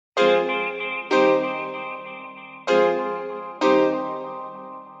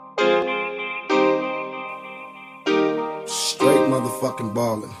motherfucking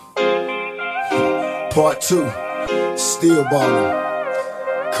ballin'. Part 2, still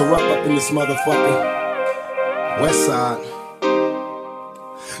ballin'. Kurupt up in this motherfucker. West side.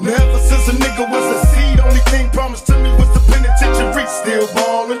 Now ever since a nigga was a seed, only thing promised to me was the penitentiary. Still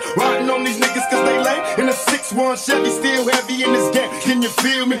ballin', riding on these niggas cause they lame. In a 6-1 Chevy, still heavy in this game. Can you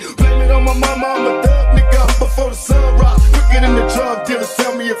feel me? Blame it on my mama, I'm a thug nigga up before the sun rise. Quicker than the drug dealers,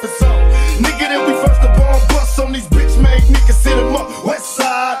 tell me if it's on. Nigga that we first the bomb bust on these bitch made niggas, sit them up. West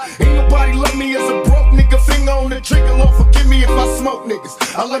side, ain't nobody love me as a broke nigga. Finger on the trigger, Lord forgive me if I smoke niggas.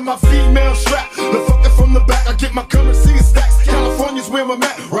 I let my female strap, the fucker from the back. I get my currency in stacks. California's where I'm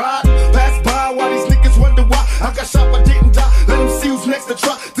at, ride. Pass by while these niggas wonder why I got shot but didn't die. Let them see who's next to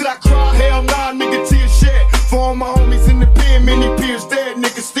try. Did I cry? Hell nah, nigga, tears shed. For all my homies in the pen, many peers dead.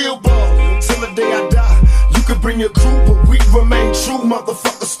 Niggas still ball till the day I die. You could bring your crew, but we remain true.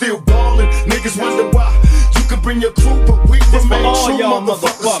 Motherfuckers still ballin'. Niggas wonder why. You could bring your crew, but we remain true.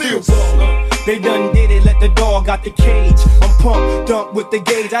 Motherfuckers still ballin'. They done did it, let the dog out the cage. I'm pumped, dumped with the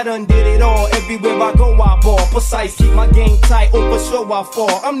gauge. I done did it all, everywhere I go I ball. Precise, keep my game tight, oh for sure I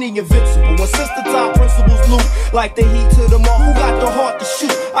fall. I'm the invincible, and since the top principles loot, like the heat to the mall, who got the heart to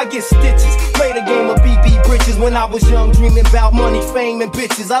shoot? I get stitches, play the game of BB britches. When I was young, dreaming about money, fame, and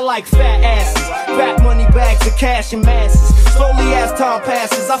bitches. I like fat asses, fat money bags of cash and masses. Slowly as time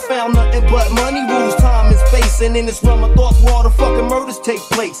passes, I found nothing but money rules, time and space. And in this realm of thoughts where all the fucking murders take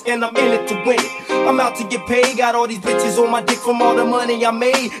place, and I'm in it to win it. I'm out to get paid, got all these bitches on my dick from all the money I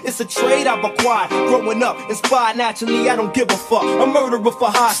made. It's a trade I've acquired, growing up, inspired naturally, I don't give a fuck. A murderer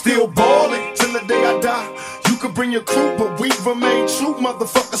for high, still ballin' till the day I die. You could bring your crew, but we remain true.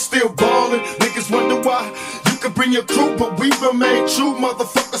 Motherfuckers still ballin'. Niggas wonder why. You could bring your crew, but we remain true.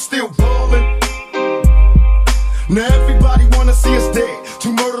 Motherfuckers still ballin'. Now everybody wanna see us dead.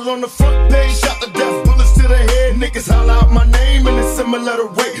 2 murders on the front page, shot to death, bullets to the head. Niggas holler out my name in a similar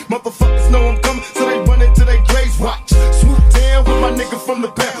way. Motherfuckers know I'm coming, so they run into their graves. Watch, swoop down with my nigga from the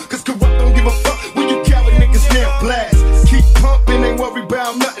pound. Cause Kurupt don't give a fuck when you coward niggas now blast. Keep pumping, ain't worry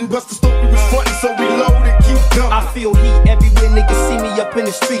about nothing. Bust the story was frontin', so we load and keep dumping. I feel heat everywhere niggas see me up in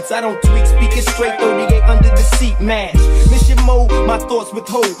the streets. I don't tweak, speaking straight, 38 under the seat, mash. Mission mode, my thoughts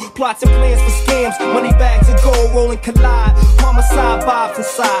withhold. Plots and plans for scams, money bags of gold, rolling collide. Homicide vibes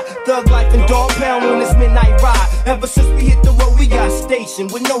inside, thug life and dog pound on this midnight ride. Ever since we hit the road, we got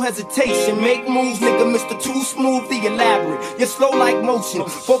stationed with no hesitation. Make moves, nigga, Mr. Too Smooth, the elaborate. You're slow like motion.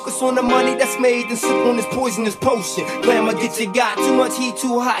 Focus on the money that's made and sip on this poisonous potion. Glamour get you got, too much heat,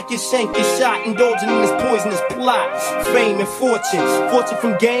 too hot. Your shank, your shot, indulging in this poisonous plot. Fame and fortune, fortune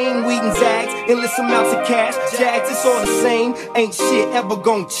from game, weed and zags, endless amounts of cash. Jags, it's all the same. Ain't shit ever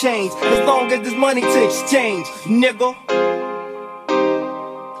gonna change as long as there's money to exchange, nigga.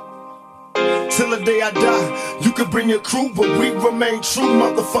 Till the day I die, you could bring your crew, but we remain true.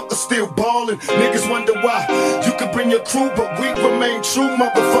 Motherfuckers still ballin'. Niggas wonder why. You could bring your crew, but we remain true.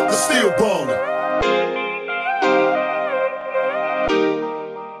 Motherfuckers still ballin'.